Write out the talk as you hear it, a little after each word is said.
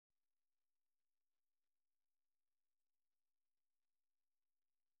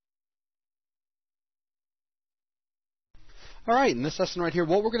All right, in this lesson right here,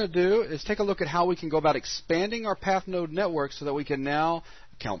 what we're going to do is take a look at how we can go about expanding our path node network so that we can now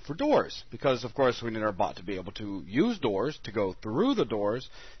account for doors. Because, of course, we need our bot to be able to use doors, to go through the doors.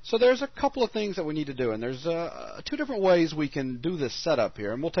 So there's a couple of things that we need to do, and there's two different ways we can do this setup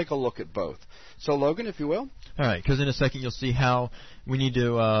here, and we'll take a look at both. So, Logan, if you will. All right, because in a second you'll see how we need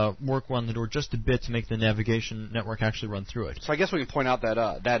to work on the door just a bit to make the navigation network actually run through it. So I guess we can point out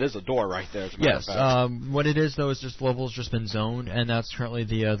that that is a door right there. As a matter yes, of fact. What it is, though, is just level's just been zoned, and that's currently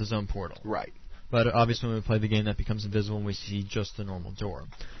the zone portal. Right. But obviously when we play the game, that becomes invisible and we see just the normal door.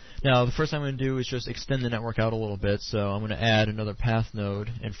 Now, the first thing I'm going to do is just extend the network out a little bit, so I'm going to add another path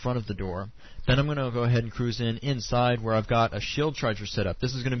node in front of the door. Then I'm going to go ahead and cruise inside where I've got a shield charger set up.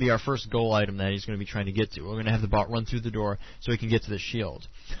 This is going to be our first goal item that he's going to be trying to get to. We're going to have the bot run through the door so he can get to the shield.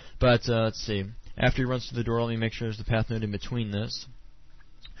 But let's see. After he runs through the door, let me make sure there's the path node in between this.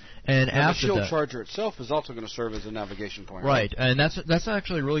 And after the shield that, charger itself is also going to serve as a navigation point. Right, and that's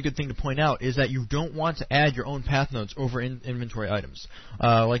actually a really good thing to point out, is that you don't want to add your own path nodes over inventory items.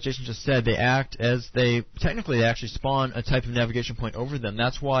 Like Jason just said, they act as technically they actually spawn a type of navigation point over them.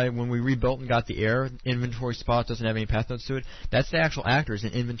 That's why when we rebuilt and got the air inventory spot doesn't have any path nodes to it. That's the actual actor, is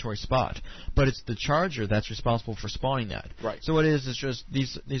an inventory spot. But it's the charger that's responsible for spawning that. Right. So what it is just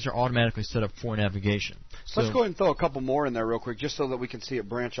these are automatically set up for navigation. So let's go ahead and throw a couple more in there real quick, just so that we can see it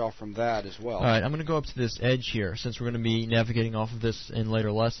branch off from that as well. All right, I'm going to go up to this edge here, since we're going to be navigating off of this in later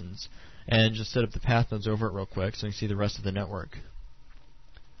lessons, and just set up the path nodes over it real quick so you can see the rest of the network.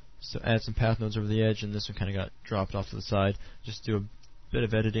 So add some path nodes over the edge, and this one kind of got dropped off to the side. Just do a bit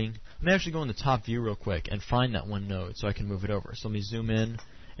of editing. Let me actually go in the top view real quick and find that one node so I can move it over. So let me zoom in,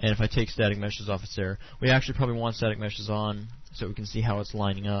 and if I take static meshes off, it's there. We actually probably want static meshes on so we can see how it's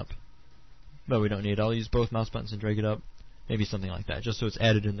lining up. But we don't need it. I'll use both mouse buttons and drag it up. Maybe something like that, just so it's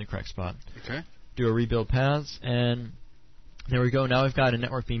added in the correct spot. Okay. Do a rebuild paths, and there we go. Now we've got a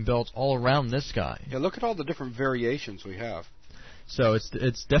network being built all around this guy. Yeah, look at all the different variations we have. So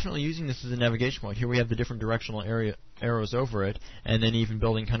it's definitely using this as a navigation point. Here we have the different directional arrows over it, and then even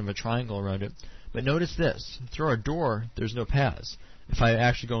building kind of a triangle around it. But notice this. Through our door, there's no paths. If I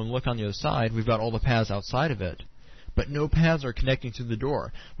actually go and look on the other side, we've got all the paths outside of it. But no paths are connecting to the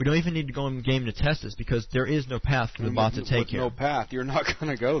door. We don't even need to go in game to test this because there is no path for the bot to take here. With no path, you're not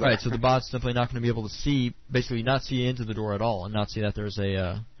going to go there. Right, so the bot's simply not going to be able to see, basically not see into the door at all and not see that there's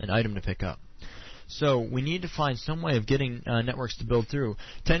an item to pick up. So we need to find some way of getting networks to build through.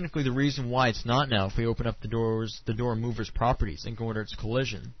 Technically, the reason why it's not now, if we open up the door mover's properties and go under its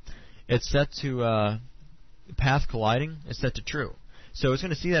collision, it's set to path colliding. It's set to true. So it's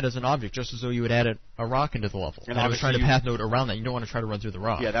going to see that as an object, just as though you would add a rock into the level. And I was trying to path node around that. You don't want to try to run through the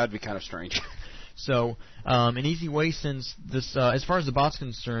rock. Yeah, that would be kind of strange. So an easy way, since this, as far as the bot's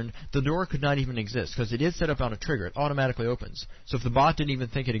concerned, the door could not even exist because it is set up on a trigger. It automatically opens. So if the bot didn't even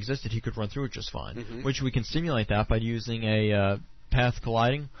think it existed, he could run through it just fine. Which we can simulate that by using a path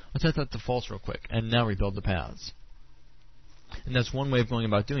colliding. Let's set that to false real quick, and now rebuild the paths. And that's one way of going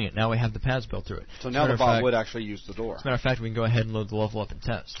about doing it. Now we have the paths built through it. So now the bot would actually use the door. As a matter of fact, we can go ahead and load the level up and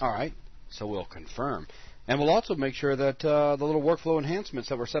test. All right. So we'll confirm. And we'll also make sure that the little workflow enhancements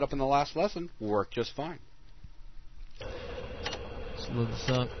that were set up in the last lesson work just fine. Let's load this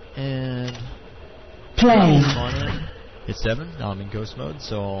up and play. Spawn in. Hit 7. Now I'm in ghost mode,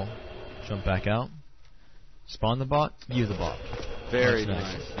 so I'll jump back out. Spawn the bot, view the bot. Very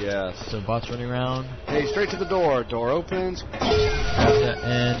nice. Yes. So bot's running around. Hey, straight to the door. Door opens.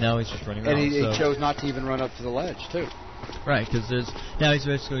 And now he's just running around. And he chose not to even run up to the ledge, too. Right, because now he's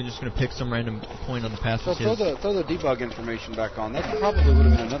basically just going to pick some random point on the path. So throw the debug information back on. That probably would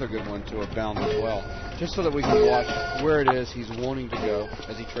have been another good one to have bound as well, just so that we can watch where it is he's wanting to go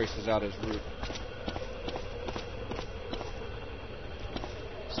as he traces out his route.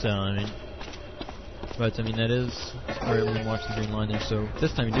 So, but that is where we can watch the green line there. So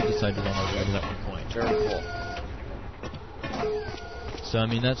this time he did decide to run all the way to that one point. Very cool. So,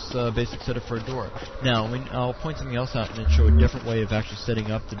 that's the basic setup for a door. Now, I'll point something else out and show a different way of actually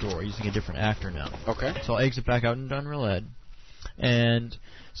setting up the door using a different actor now. Okay. So I'll exit back out into UnrealED. And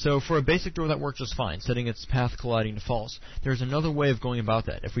so for a basic door, that works just fine, setting its path colliding to false. There's another way of going about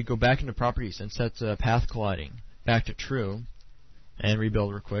that. If we go back into properties and set path colliding back to true, and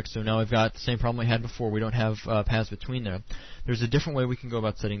rebuild real quick. So now we've got the same problem we had before. We don't have paths between there. There's a different way we can go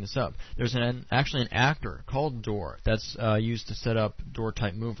about setting this up. There's actually an actor called door that's used to set up door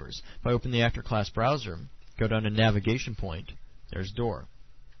type movers. If I open the actor class browser, go down to navigation point, there's door.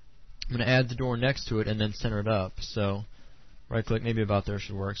 I'm going to add the door next to it and then center it up. So right click, maybe about there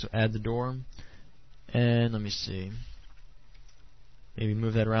should work. So add the door, and let me see. Maybe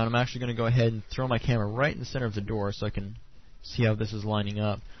move that around. I'm actually going to go ahead and throw my camera right in the center of the door so I can see how this is lining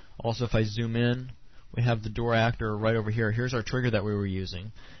up. Also, if I zoom in, we have the door actor right over here. Here's our trigger that we were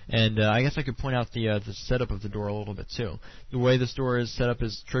using. And I guess I could point out the setup of the door a little bit too. The way this door is set up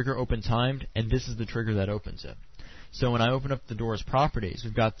is trigger open timed, and this is the trigger that opens it. So when I open up the door's properties,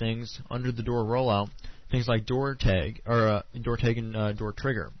 we've got things under the door rollout, things like door tag, or door tag and door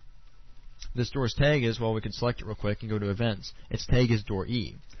trigger. This door's tag is, well, we can select it real quick and go to events. Its tag is door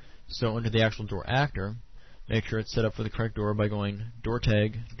E. So under the actual door actor, make sure it's set up for the correct door by going door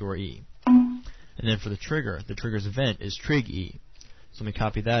tag, door E. And then for the trigger's event is trig E. So let me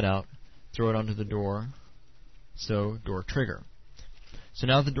copy that out, throw it onto the door, so door trigger. So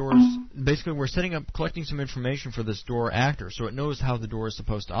now the door's, basically we're setting up, collecting some information for this door actor so it knows how the door is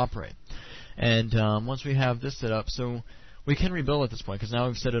supposed to operate. And once we have this set up, so we can rebuild at this point because now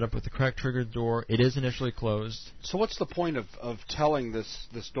we've set it up with the correct triggered door. It is initially closed. So what's the point of telling this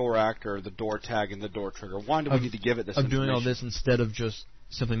door actor, the door tag, and the door trigger? Why do we need to give it this information? Of doing all this instead of just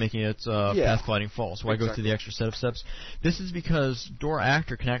simply making it path colliding false. Why go through the extra set of steps? This is because door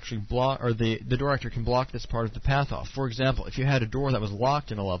actor can actually block, or the door actor can block this part of the path off. For example, if you had a door that was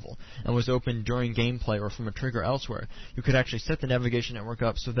locked in a level and was open during gameplay or from a trigger elsewhere, you could actually set the navigation network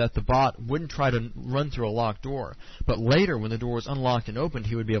up so that the bot wouldn't try to run through a locked door, but later when the door was unlocked and opened,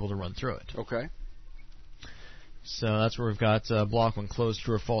 he would be able to run through it. Okay. So that's where we've got block when closed,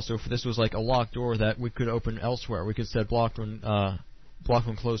 true or false. So if this was like a locked door that we could open elsewhere, we could set block when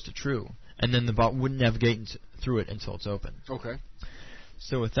closed to true, and then the bot wouldn't navigate through it until it's open. Okay.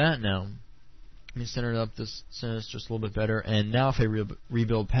 So with that now, let me center it up this just a little bit better, and now if I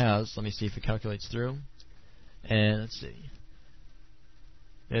rebuild paths, let me see if it calculates through, and let's see.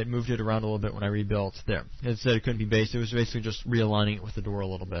 It moved it around a little bit when I rebuilt. There. It said it couldn't be based. It was basically just realigning it with the door a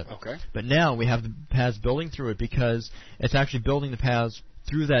little bit. Okay. But now we have the paths building through it because it's actually building the paths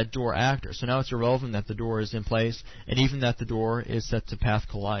through that door actor. So now it's irrelevant that the door is in place and even that the door is set to path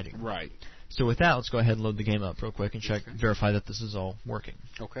colliding. Right. So with that, let's go ahead and load the game up real quick and verify that this is all working.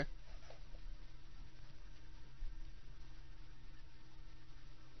 Okay.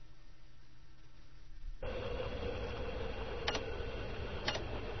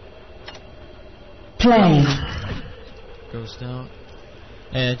 Play. Ghost out.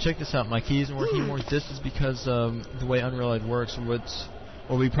 And check this out, my key isn't working anymore. This is because the way UnrealED works,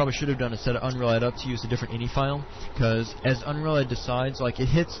 what we probably should have done is set UnrealED up to use a different ini file, because as UnrealED decides, like, it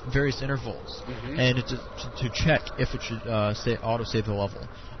hits various intervals, and it's to check if it should auto-save the level.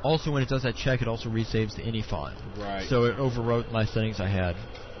 Also, when it does that check, it also resaves the ini file. Right. So it overwrote my settings I had.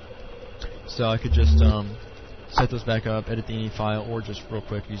 So I could just set those back up, edit the ini file, or just real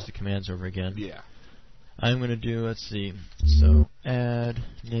quick use the commands over again. Yeah. I'm going to do, let's see, so add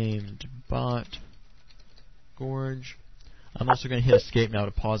named bot gorge. I'm also going to hit escape now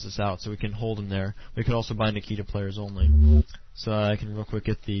to pause this out so we can hold them there. We can also bind a key to players only. So I can real quick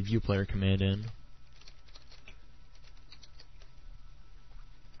get the view player command in.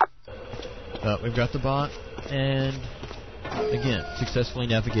 We've got the bot, and again, successfully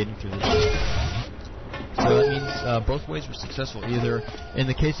navigating through the So that means both ways were successful. Either, in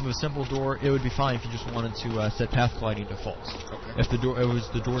the case of a simple door, it would be fine if you just wanted to set path colliding to false. Okay. If the door, it was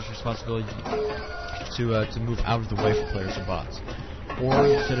the door's responsibility to move out of the way for players or bots. Or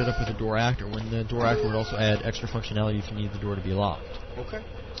you set it up with a door actor, when the door actor would also add extra functionality if you need the door to be locked. Okay.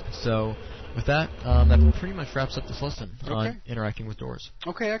 So with that, that pretty much wraps up this lesson on interacting with doors.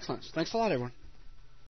 Okay, excellent. Thanks a lot, everyone.